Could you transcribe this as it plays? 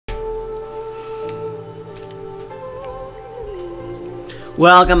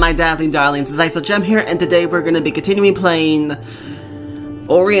Welcome, my dazzling darlings. It's IceWolfGem here, and today we're going to be continuing playing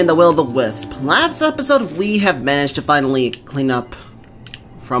Ori and the Will of the Wisp. Last episode, we have managed to finally clean up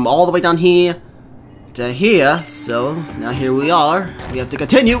from all the way down here to here, so now here we are. We have to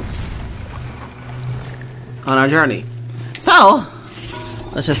continue on our journey. So,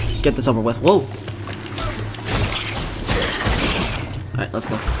 let's just get this over with. Whoa. Alright, let's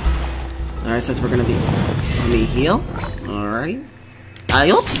go. Alright, since we're going to be... Let me heal. Alright.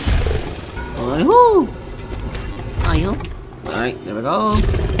 Ayo. Ayo. Ayo. Alright, there we go.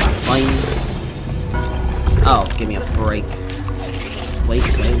 Fine. Oh, give me a break. Wait.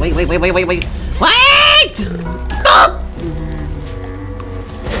 Wait! Stop!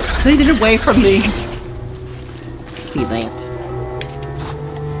 They didn't wait from me. Give me that.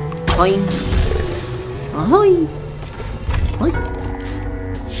 Fine. Ahoy. Ahoy.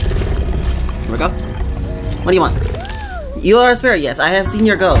 Here we go. What do you want? You are a spirit, yes. I have seen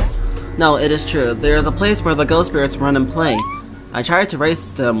your ghosts. No, it is true. There is a place where the ghost spirits run and play. I tried to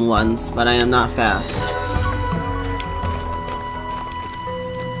race them once, but I am not fast.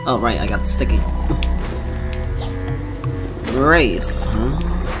 Oh, right, I got the sticky. Race, huh?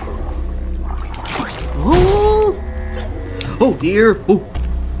 Oh! Oh, dear! Oh!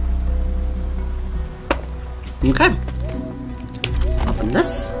 Okay. Open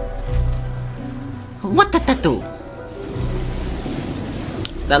this. What did that do?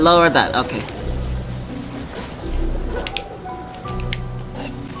 That lowered that, okay.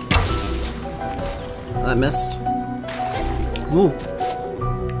 I missed. Ooh.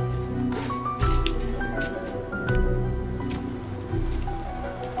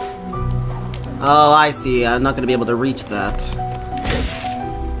 Oh, I see. I'm not gonna be able to reach that.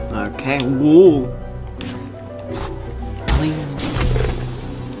 Okay. Whoa.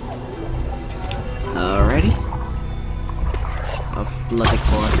 Alrighty. Of bloody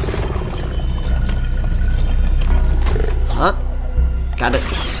course. Oh, got it.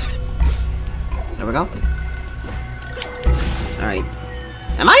 There we go. Alright.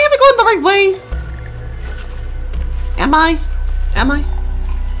 Am I ever going the right way? Am I? Am I?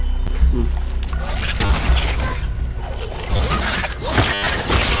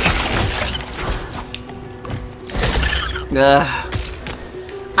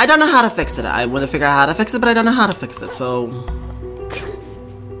 I don't know how to fix it. I want to figure out how to fix it, but I don't know how to fix it, so...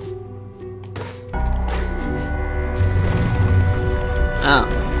 Oh.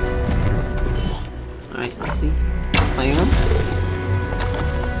 Alright, let's see. Playing them.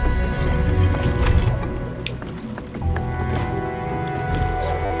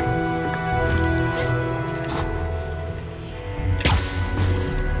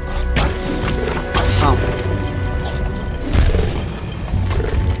 Oh.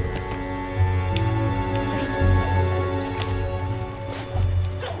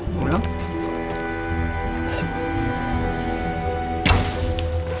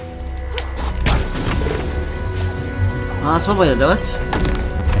 Well, that's one way to do it.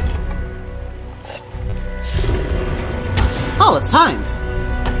 Oh, it's timed.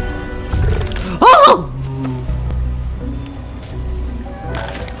 Oh!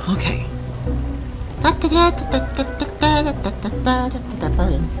 Okay.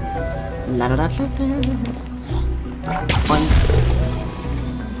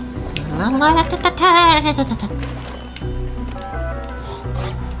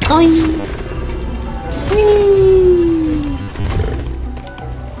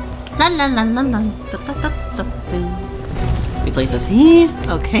 We place this here.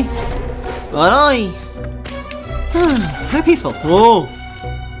 Okay. Alright. Very peaceful. Whoa.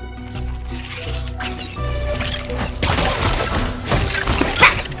 Get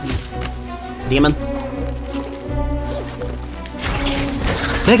back, demon.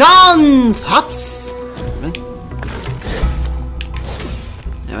 Begone, thoughts. Okay.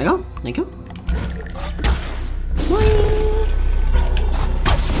 There we go. Thank you.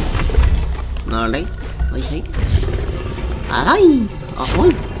 Alright,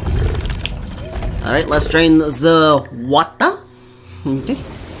 Alright, let's drain the water. Okay.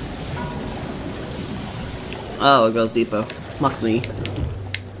 Oh, it goes deeper. Fuck me.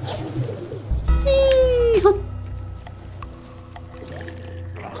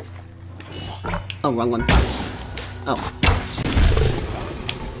 Oh, wrong one. Oh.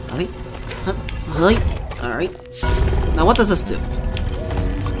 Alright. Alright. Now what does this do?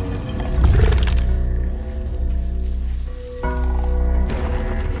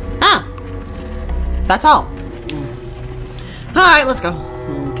 That's all. Alright, let's go.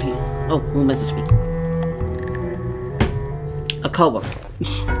 Okay. Oh, who messaged me? A Kwolok.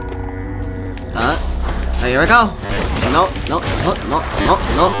 Here we go. No, no, no, no, no,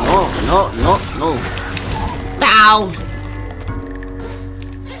 no, no, no, no, no. Ow!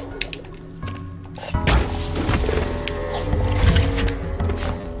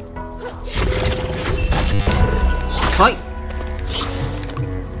 Fight!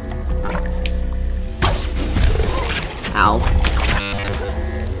 Ow.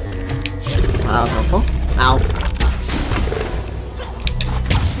 That was helpful. Ow.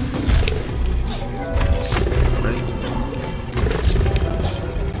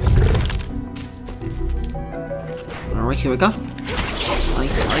 Alright, here we go.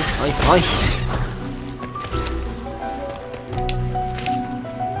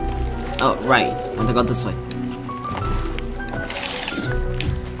 Oh, right. I want to go this way.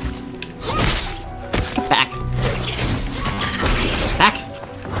 Get back. Back.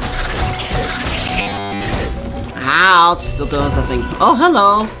 Ouch. Still doing something. Oh,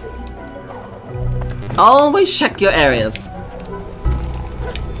 hello. Always check your areas.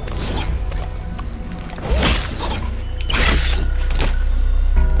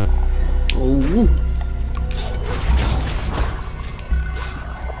 Oh.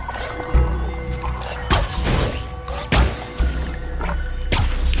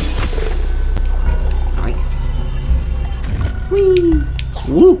 Alright. Whee!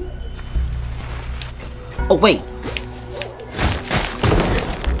 Woo! Oh, wait.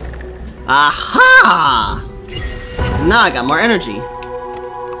 Aha! Now I got more energy.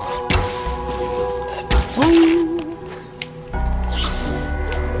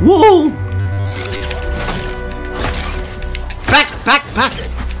 Whoa! Back! Back! Back!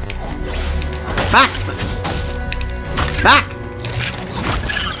 Back! Back!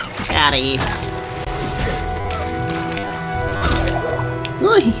 Caddy!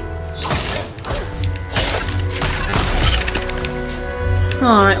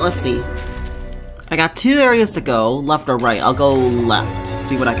 Alright, let's see. I got 2 areas to go, left or right. I'll go left.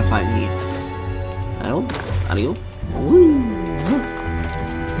 See what I can find here. Oh, adios. Ooh.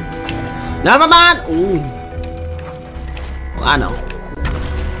 Never mind! Ooh. Well, I know.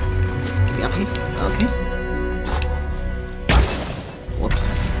 Get me up here. Okay. Whoops.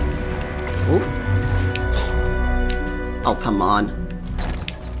 Ooh. Oh, come on.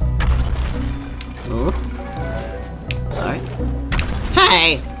 Ooh. Alright.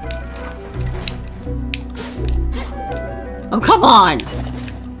 Hey! Oh, come on!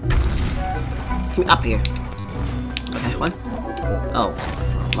 Get me up here. Okay, one. Oh.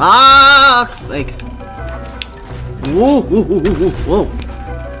 Fuck's sake. Whoa, whoa, whoa, whoa, whoa.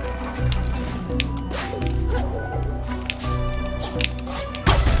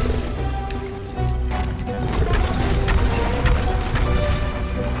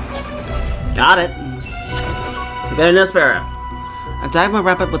 Got it. We got a new spirit. Attack my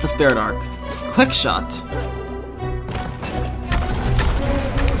rapid with the spirit arc. Quick shot.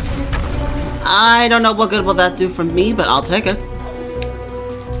 I don't know what good will that do for me, but I'll take it.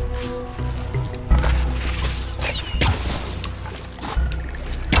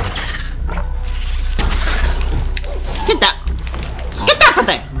 Get that! Get that from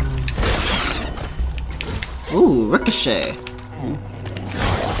there! Ooh, ricochet.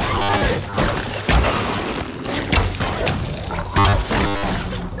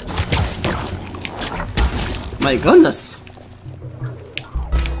 My goodness.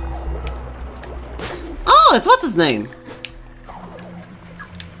 Oh, it's what's his name?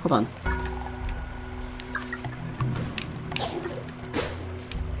 Hold on.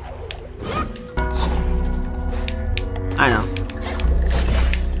 I know.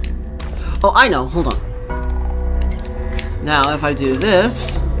 Oh, I know. Hold on. Now, if I do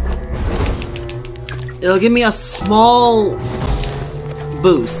this, it'll give me a small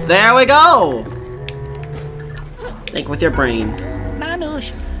boost. There we go! Think with your brain.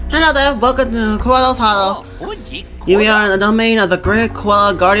 Hello there, welcome to Kwolok's Hollow. Here we are in the domain of the great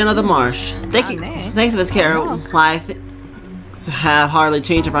Kwolok, guardian of the marsh. Thanks for his care. Why, things have hardly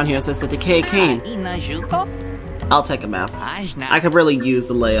changed around here since the decay came. I'll take a map. I could really use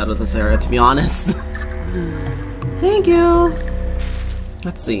the layout of this area, to be honest. Thank you.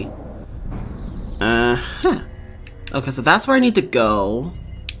 Let's see. Okay, so that's where I need to go.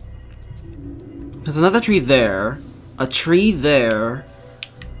 There's another tree there. A tree there.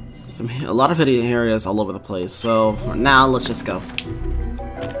 A lot of hidden areas all over the place. So, for now, let's just go.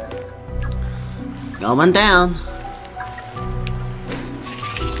 Going down.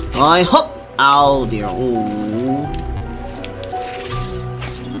 I hope. Oh dear. Ooh.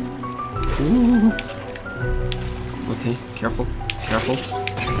 Ooh. Okay, careful. Careful.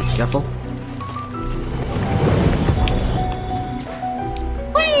 Careful.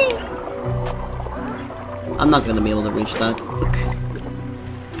 I'm not gonna be able to reach that. Look.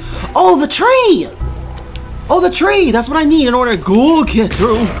 Oh, the tree! Oh, the tree! That's what I need in order to go get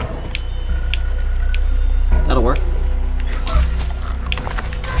through. That'll work.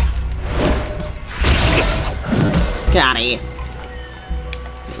 Got it.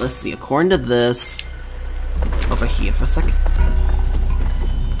 Okay, let's see. According to this, over here for a second.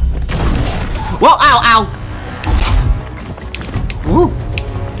 Whoa! Ow! Ow! Woo!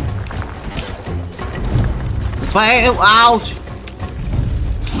 This way! Ouch!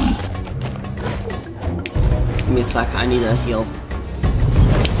 Give me a sec. I need a heal. All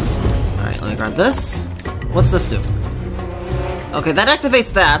right, let me grab this. What's this do? Okay, that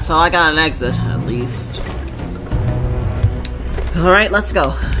activates that, so I got an exit at least. Alright, let's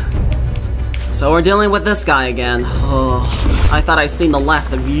go. So we're dealing with this guy again. Oh, I thought I'd seen the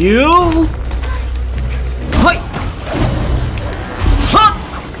last of you! Hoi! Huh!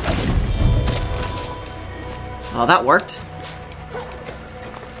 Oh, that worked.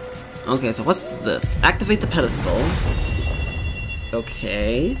 Okay, so what's this? Activate the pedestal.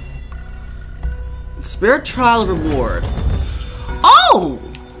 Okay. Spirit Trial Reward. Oh!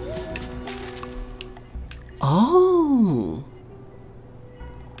 Oh!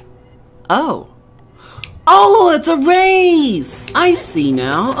 Oh. Oh, it's a race! I see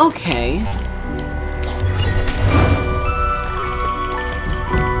now. Okay.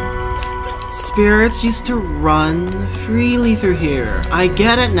 Spirits used to run freely through here. I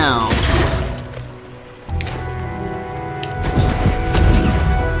get it now.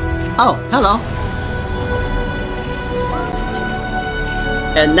 Oh, hello.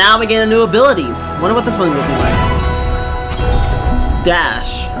 And now we get a new ability. Wonder what this one will be like.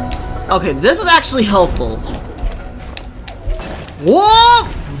 Dash. Okay, this is actually helpful. Whoa!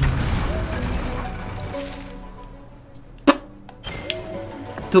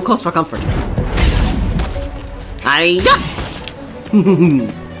 Too close for comfort. Hiya!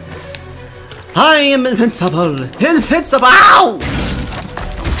 I am invincible! Invincible! Ow!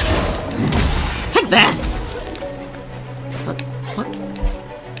 Take this! What?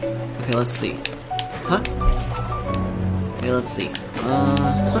 Okay, let's see. Huh? Okay, let's see.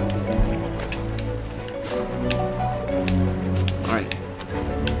 What? Alright.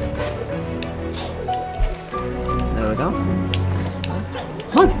 There we go.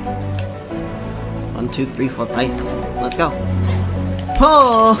 Huh? 1, 2, 3, 4, 5. Let's go.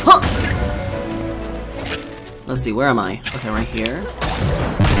 Oh! Huh. Let's see, where am I? Okay, right here.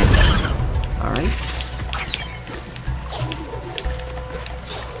 Alright.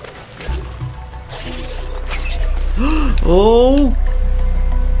 Oh!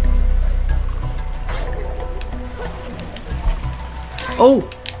 Oh!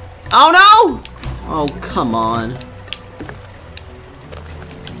 Oh no! Oh, come on.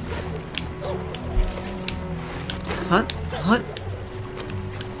 Hut? Hut?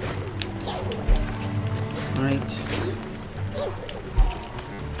 Alright.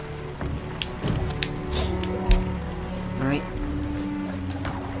 Alright.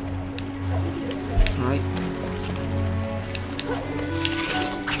 Alright.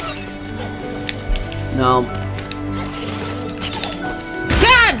 No.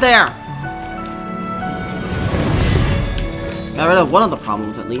 Get there! Got rid of one of the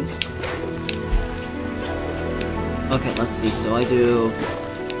problems, at least. Okay, let's see. So I do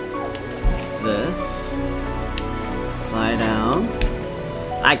this. Slide down.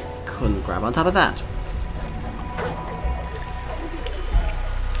 I couldn't grab on top of that.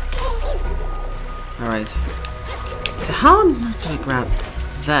 Alright. So how do I grab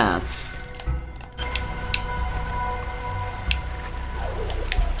that?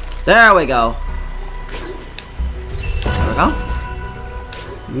 There we go. There we go.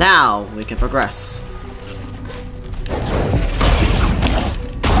 Now we can progress.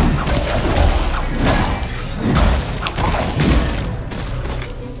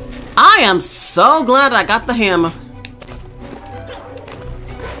 I am so glad I got the hammer.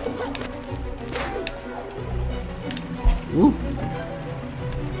 Woo.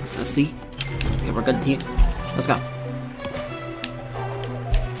 Let's see. Okay, we're good here. Let's go.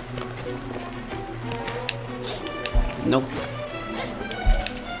 Nope.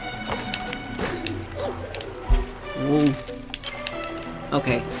 Woo.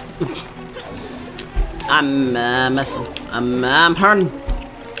 Okay. I'm messing. I'm hurting.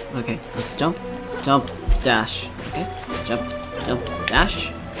 Okay, let's jump, jump, dash. Okay, jump, jump,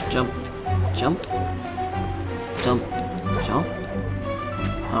 dash, jump, jump, jump, jump.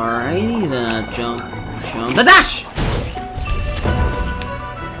 Alrighty, then jump, jump, the dash!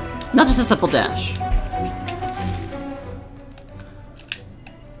 Not just a simple dash.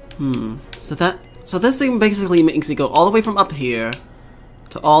 So that So this thing basically makes me go all the way from up here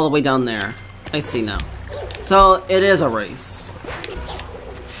to all the way down there. I see now. So it is a race.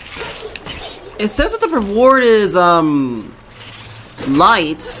 It says that the reward is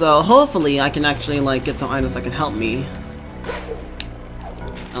light, so hopefully I can actually like get some items that can help me.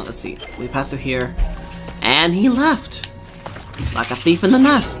 Oh, let's see. We passed through here, and he left like a thief in the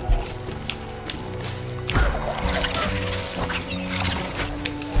night.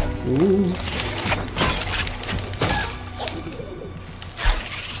 Ooh.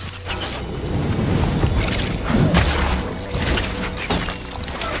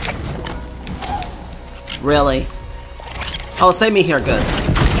 Really? Oh, save me here, good.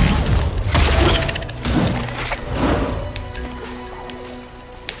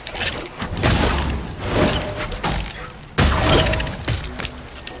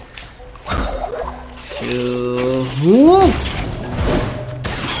 Woo!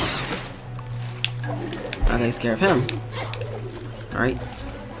 That takes care of him. Alright.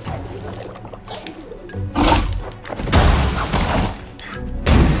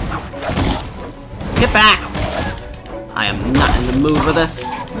 Get back! I am not in the mood for this.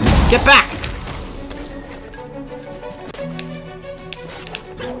 Get back!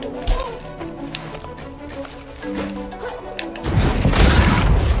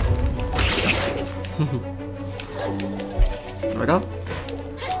 There we go.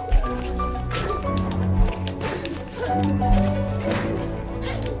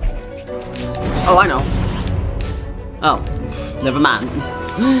 Oh, I know. Oh, never mind.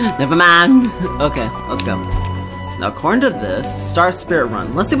 Never mind. Okay, let's go. Now, according to this, start Spirit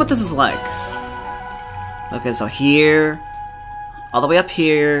Run. Let's see what this is like. Okay, so here, all the way up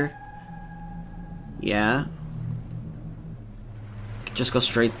here. Yeah. Just go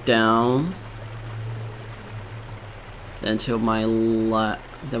straight down. Then to my left.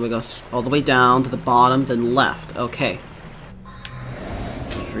 Then we go all the way down to the bottom, then left. Okay.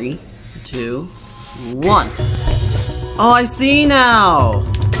 3, 2, 1. Oh, I see now!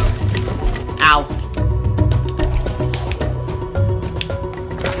 Ow.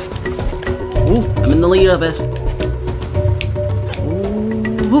 Ooh, I'm in the lead of it.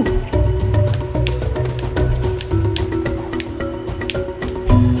 Ooh.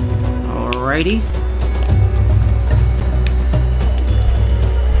 Alrighty.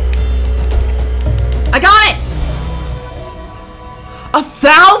 I got it!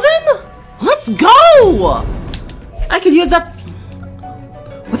 1,000? Let's go! I could use that.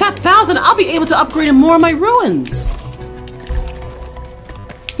 With that 1,000, I'll be able to upgrade more of my ruins.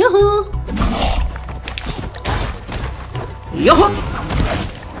 Yoo-hoo! Yoo-hoo!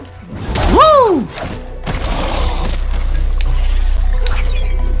 Woo!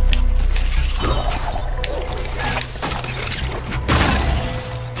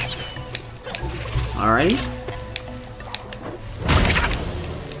 Alright.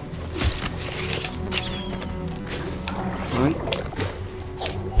 Alright.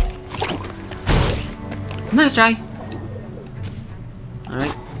 Nice try.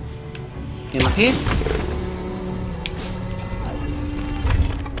 Alright. Get up here.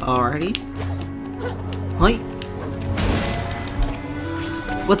 Alrighty. Right.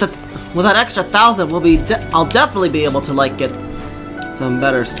 With that extra 1,000, I'll definitely be able to like get some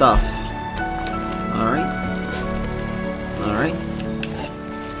better stuff. Alright. Alright.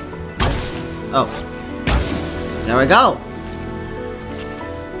 Oh. There we go.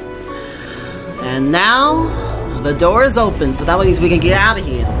 And now the door is open, so that means we can get out of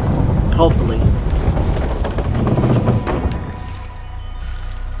here. Hopefully.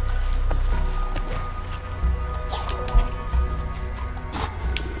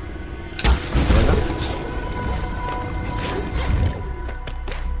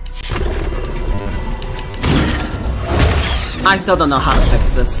 I still don't know how to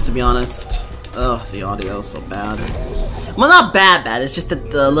fix this, to be honest. Ugh, the audio is so bad. Well, not bad, it's just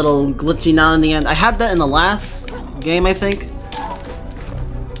that the little glitchy now in the end. I had that in the last game, I think.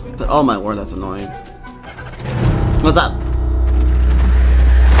 But oh my word, that's annoying. What's up?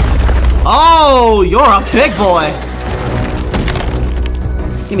 Oh, you're a big boy!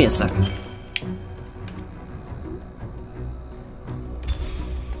 Give me a second.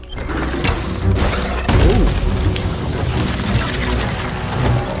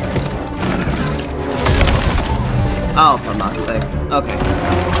 Oh, for God's sake. Okay.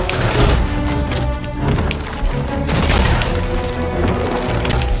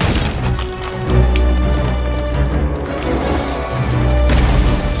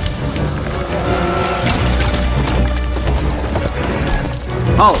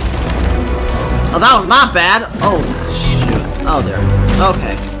 Oh. Oh, that was not bad. Oh, shoot. Oh, dear.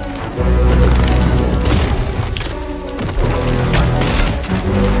 Okay.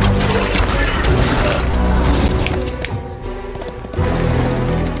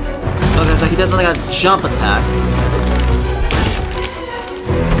 he does like a jump attack.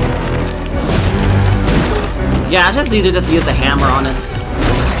 Yeah, it's just easier just to use a hammer on it.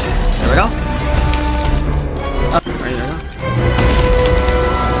 There we go. Oh, right, there we go.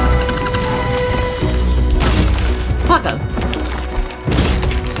 Pucka.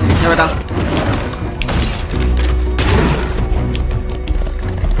 There we go.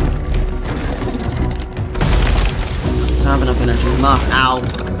 I don't have enough energy. Ow.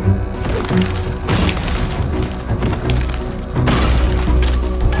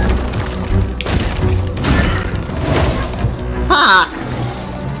 Fuck!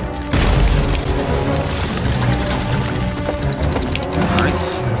 Alright.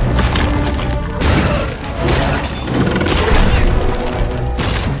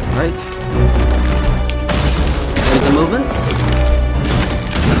 Alright. Read the movements.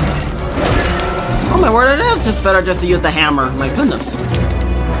 Oh my word, it is just better just to use the hammer. My goodness.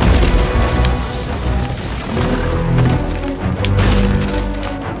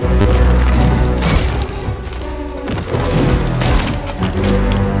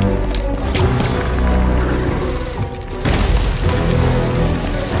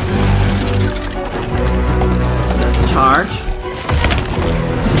 Charge.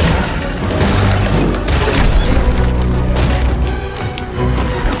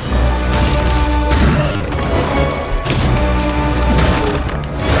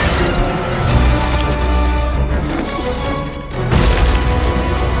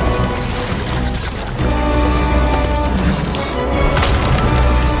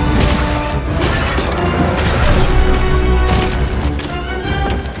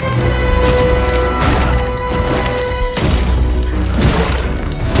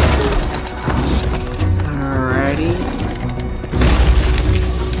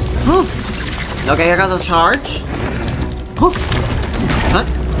 Okay, here goes the charge. Huh. Huh.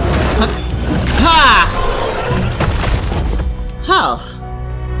 Huh. Ha! Hell.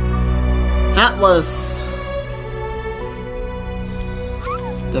 That was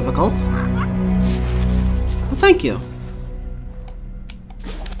difficult. Well, thank you.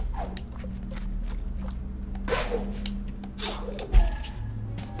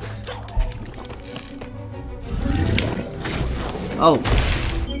 Oh.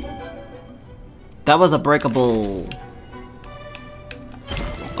 That was a breakable...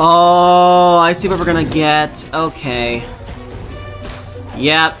 Oh, I see what we're gonna get. Okay.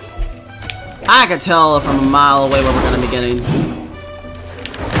 Yep. I could tell from a mile away what we're gonna be getting.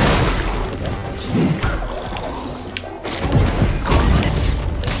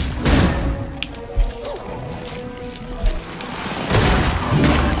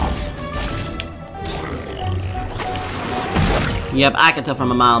 Yep, I could tell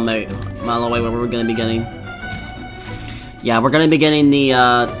from a mile away what we're gonna be getting. Yeah, we're gonna be getting the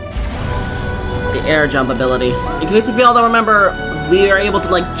air jump ability. In case if you all don't remember, we are able to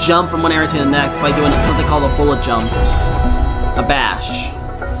like jump from one area to the next by doing something called a bullet jump. A bash.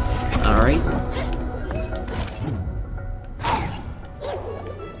 Alright.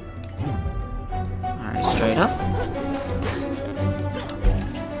 Alright, straight up.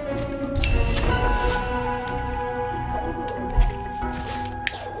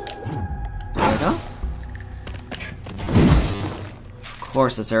 Of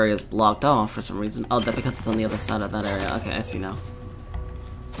course, this area is blocked off for some reason. Oh, that's because it's on the other side of that area. Okay, I see now.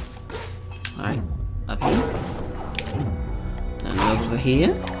 Alright, up here. And over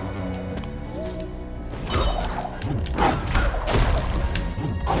here.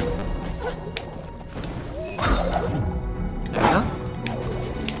 There we go.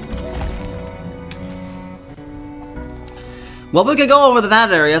 Well, we could go over to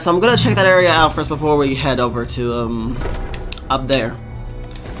that area, so I'm gonna check that area out first before we head over to, up there.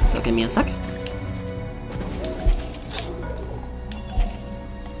 So give me a sec.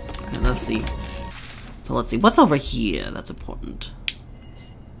 And let's see. So let's see. What's over here that's important?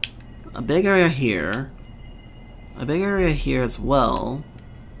 A big area here. A big area here as well.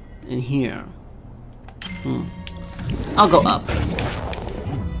 And here. I'll go up.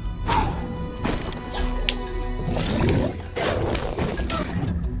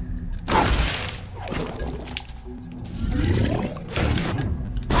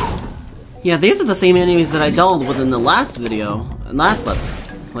 Yeah, these are the same enemies that I dealt with in the last video, and last Let's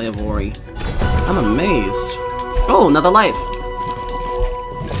Play of Ori. I'm amazed. Oh, another life.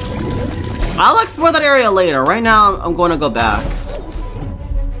 I'll explore that area later. Right now, I'm going to go back.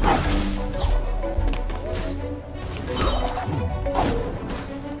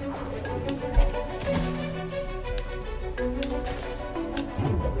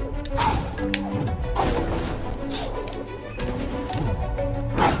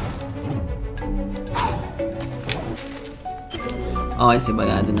 Oh, I see what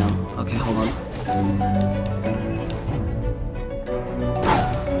I did now. Okay, hold on.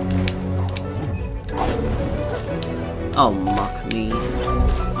 Oh, mock me.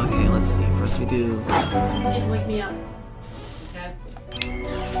 Okay, let's see. First we do. You didn't wake me up. Okay.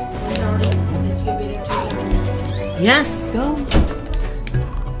 Did you get me there too? Yes, go.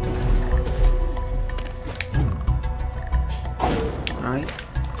 Alright.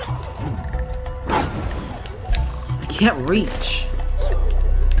 I can't reach.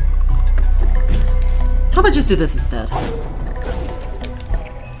 How about just do this instead?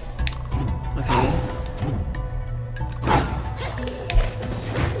 Okay.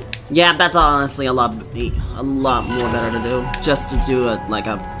 Yeah, that's honestly a lot more better to do. Just to do it like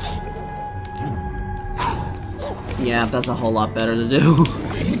a... Yeah, that's a whole lot better to do.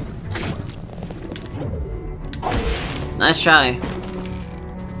 Nice try.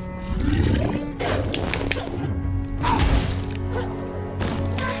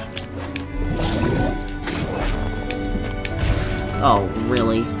 Oh,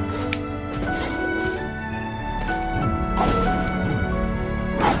 really?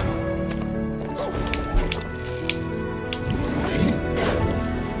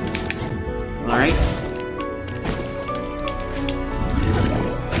 Alright.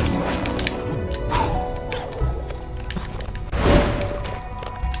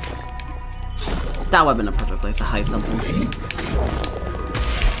 That would have been a perfect place to hide something.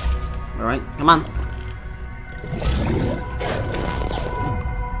 Alright, come on.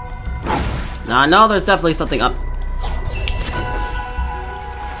 Now I know there's definitely something up.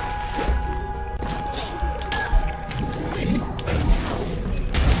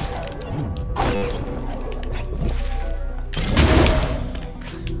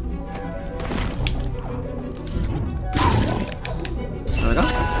 There we go.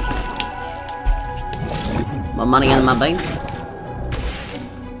 More money in my bank.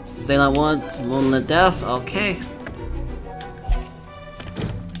 Sailor Wood, Moonlit Death, okay.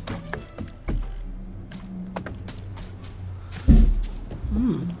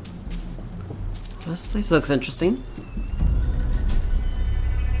 This place looks interesting.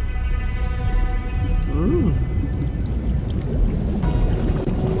 Ooh.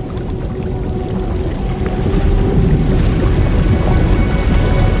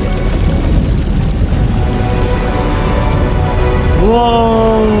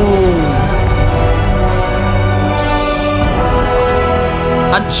 Whoa!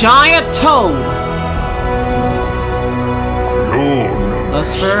 A giant toad! A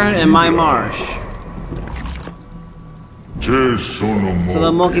spirit in my marsh. So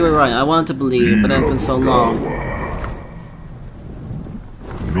the monkey were right. I wanted to believe, but it's been so long.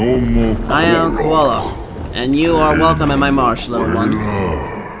 I am Kwolok, and you are welcome in my marsh, little one.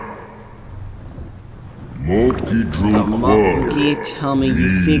 The monkey tell me you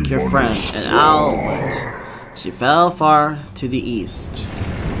seek your friend, an owlet. She fell far to the east.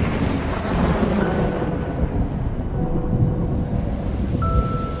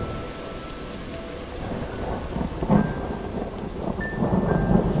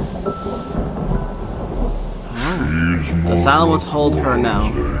 The silent ones hold her now.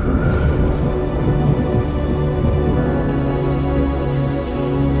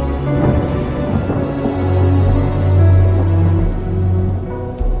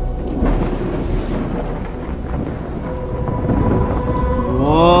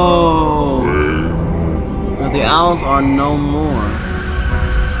 Whoa! But the owls are no more.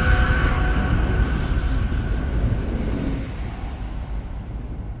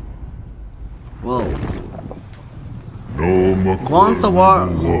 Whoa. Once the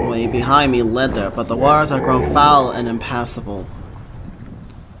waterway behind me led there, but the waters have grown foul and impassable.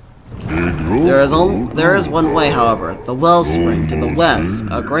 There is one way, however, the wellspring to the west.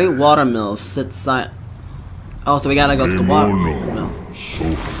 A great watermill sits silent. Oh, so we gotta go to the watermill.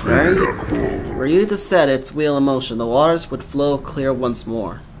 Were you to set its wheel in motion, the waters would flow clear once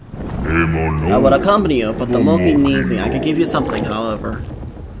more. I would accompany you, but the monkey needs me. I could give you something, however.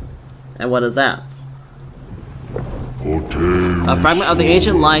 And what is that? A fragment of the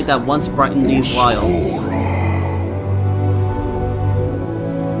ancient light that once brightened these wilds.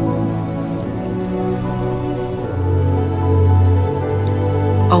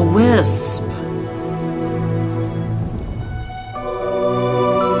 A wisp!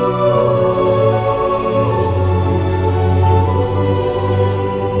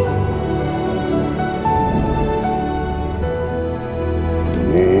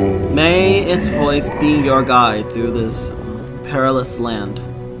 May its voice be your guide through this perilous land.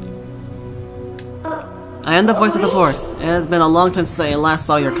 I am the voice of the forest. It has been a long time since I last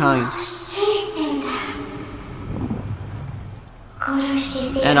saw your kind.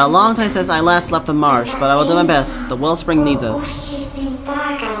 And a long time since I last left the marsh, but I will do my best. The wellspring needs us.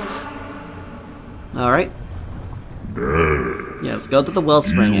 Alright. Yes, go to the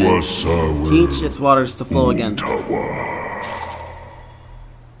wellspring and teach its waters to flow again.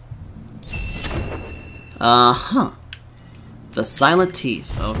 Uh-huh. The silent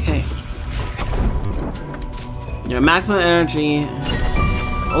teeth. Okay. Your maximum energy.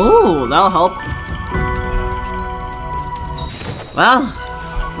 Oh, that'll help. Well,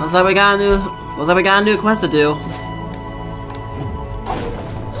 looks like we got a new quest to do.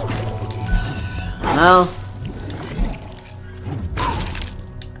 Well,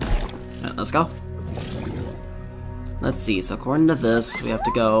 right, let's go. Let's see. So according to this, we have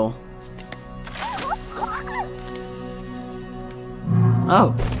to go.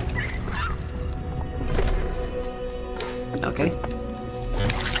 Oh. Okay.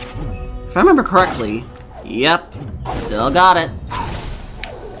 If I remember correctly, yep, still got it.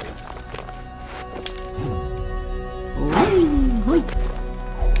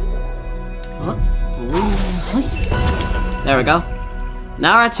 There we go.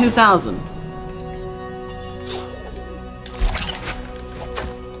 Now we're at 2,000.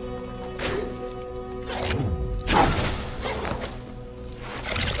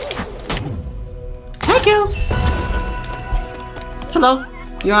 Thank you. Hello.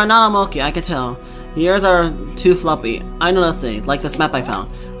 You are not a Moki, I can tell. Your ears are too floppy. I know nothing, like this map I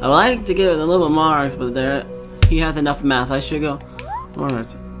found. I would like to give it a little bit marks, but there he has enough math. I should go.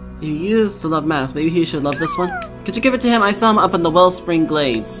 Marks. You used to love math. Maybe he should love this one. Could you give it to him? I saw him up in the Wellspring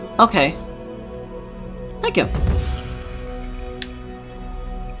Glades. Okay. Thank you.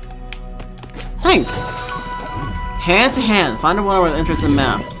 Thanks. Hand to hand. Find a one with interest in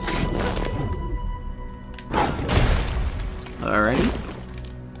maps. Alrighty.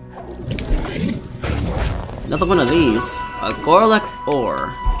 Another one of these. A Kwolok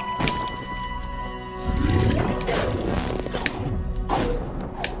ore.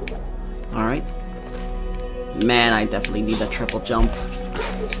 Alright. Man, I definitely need a triple jump.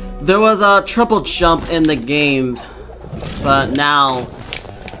 There was a triple jump in the game, but now,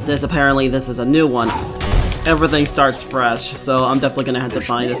 since apparently this is a new one, everything starts fresh, so I'm definitely gonna have to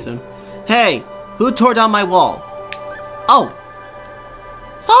find it soon. Hey! Who tore down my wall? Oh!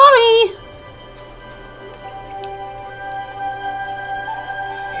 Sorry!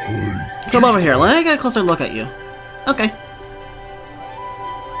 Come over here, let me get a closer look at you. Okay.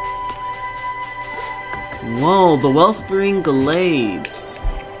 Whoa, the Wellspring Glades.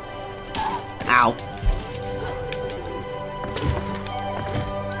 Ow.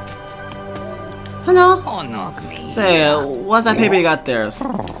 Hello? Say, what's that paper you got there?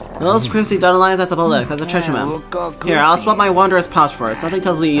 Those crispy dandelions, that's a Polex, that's a treasure map. Here, I'll swap my wanderer's pouch for it. Something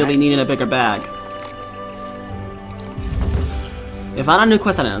tells me you'll be needing a bigger bag. You found a new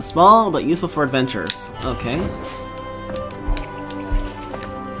quest item, small but useful for adventures. Okay.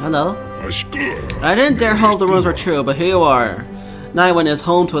 Hello. I didn't dare hope the rumors were true, but here you are. Naiwen is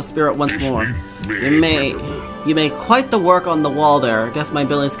home to a spirit once more. You made quite the work on the wall there. I guess my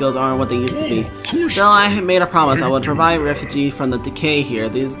building skills aren't what they used to be. Still, I made a promise. I will provide refugee from the decay here.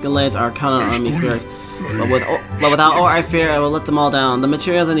 These glades are counted on me, spirit. But without ore, I fear I will let them all down. The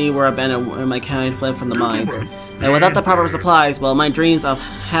materials I need were abandoned when my kind fled from the mines. And without the proper supplies, well, my dreams of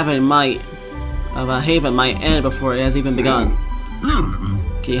having a haven might end before it has even begun.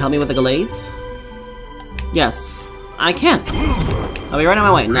 Can you help me with the glades? Yes, I can. I'll be right on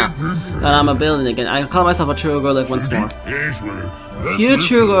my way now. And I'm a building again. I call myself a true Kwolok once more. Few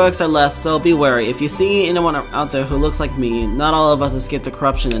true Kwoloks are less, so be wary. If you see anyone out there who looks like me, not all of us escape the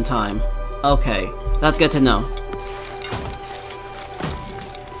corruption in time. Okay, that's good to know.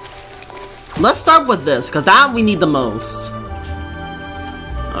 Let's start with this, because that we need the most.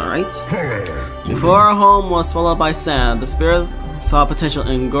 Alright. Before our home was swallowed by sand, the spirits saw potential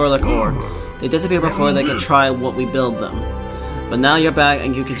in Kwolok ore. They disappeared before they could try what we build them. But now you're back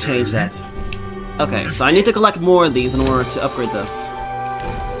and you can change that. Okay, so I need to collect more of these in order to upgrade this.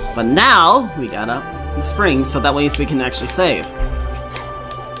 But now, we gotta springs, so that way we can actually save.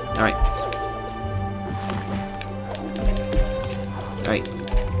 Alright. Alright.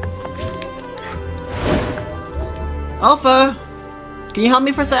 Alpha! Can you help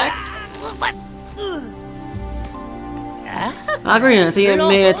me for a sec? I agree, I see you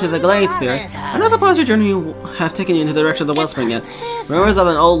made it to the Glade Spirit. I don't suppose your journey have taken you into the direction of the Wellspring yet. Rumors of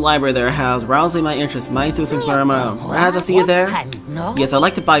an old library there has rousing my interest. Might do things by my own. Perhaps I see you there? Yes, I'd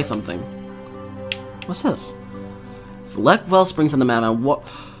like to buy something. What's this? Select Wellsprings on the map and what?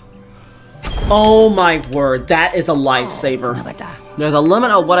 Oh my word, that is a lifesaver. There's a limit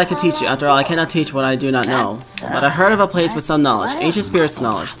of what I can teach you. After all, I cannot teach what I do not know. But I heard of a place with some knowledge. Ancient spirits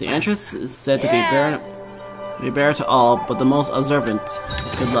knowledge. The entrance is said to be bare to all, but the most observant.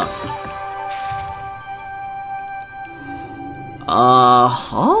 Good luck.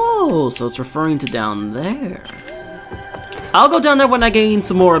 Oh, so it's referring to down there. I'll go down there when I gain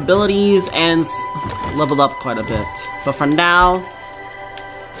some more abilities and level up quite a bit. But for now,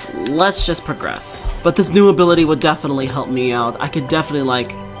 let's just progress. But this new ability would definitely help me out. I could definitely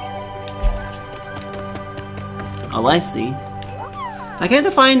like... Oh, I see. I came to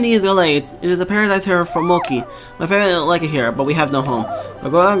find these glades. It is a paradise here for Moki. My family don't like it here, but we have no home. My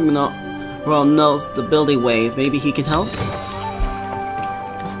brother knows the building ways. Maybe he can help?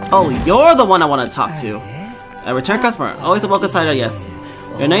 Oh, you're the one I want to talk to. A return customer. Always a welcome sight, yes.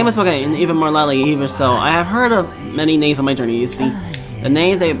 Your name is spoken, and even more loudly, even so. I have heard of many names on my journey, you see. The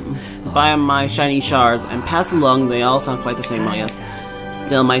names they buy my shiny shards, and pass along, they all sound quite the same, oh yes.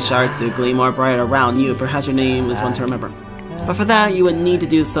 Still, my shards do gleam more bright around you. Perhaps your name is one to remember. But for that, you would need to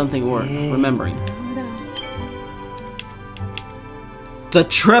do something worth remembering. The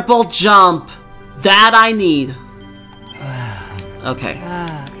triple jump! That I need! Okay.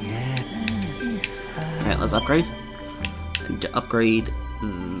 Alright, let's upgrade. And to upgrade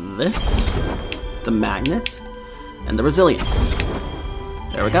this, the magnet, and the resilience.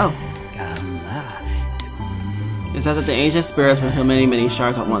 There we go. It says that the ancient spirits will heal many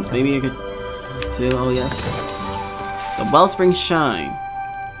shards at once. Maybe you could too. Oh yes. The wellspring shine.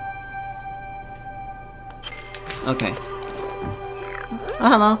 Okay. Oh,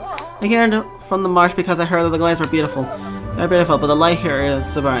 hello. I came from the marsh because I heard that the glades were beautiful. Very beautiful, but the light here is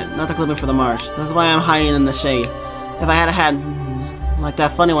so bright. Not the clipping for the marsh. This is why I'm hiding in the shade. If I had a hat like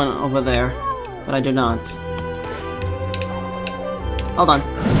that funny one over there, but I do not. Hold on.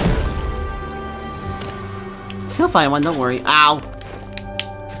 You'll find one, don't worry. Ow!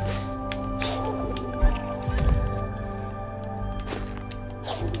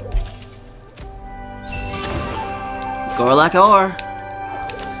 Kwolok ore.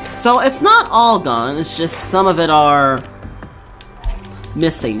 So it's not all gone, it's just some of it are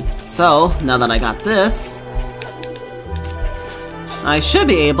missing. So, now that I got this, I should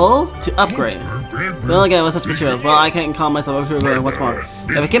be able to upgrade. Well, again, with such materials, well, I can't call myself a upgrade once more.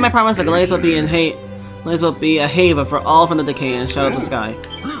 If I keep my promise, the glades will be a haven for all from the decay and shadow of the sky.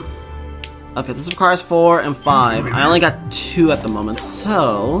 Okay, this requires 4 and 5. I only got 2 at the moment,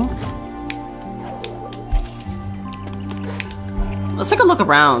 so... let's take a look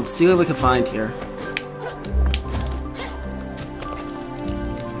around, see what we can find here.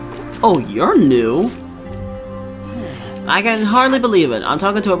 Oh, you're new? I can hardly believe it. I'm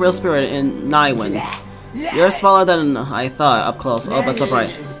talking to a real spirit in Naiwen. You're smaller than I thought, up close. Oh, but so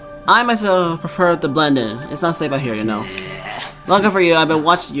bright. I myself prefer to blend in. It's not safe out here, you know. Lucky for you, I've been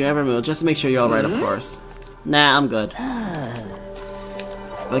watching you every move, just to make sure you're alright, of course. Nah, I'm good.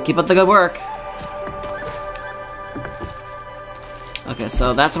 But keep up the good work. Okay,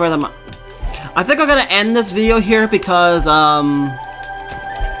 so that's where the... I think I'm gonna end this video here because,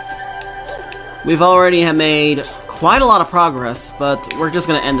 we've already made quite a lot of progress, but we're just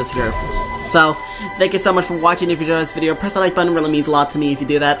gonna end this here. So, thank you so much for watching. If you enjoyed this video, press the like button, really means a lot to me if you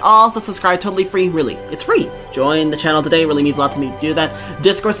do that. Also, subscribe, totally free, really. It's free. Join the channel today, really means a lot to me to do that.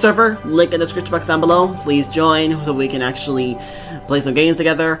 Discord server, link in the description box down below. Please join so we can actually play some games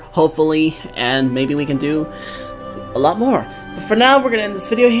together, hopefully, and maybe we can do a lot more. But for now, we're gonna end this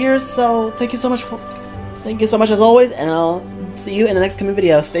video here, so thank you so much as always, and I'll see you in the next coming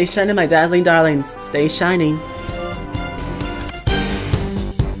video. Stay shining, my dazzling darlings. Stay shining.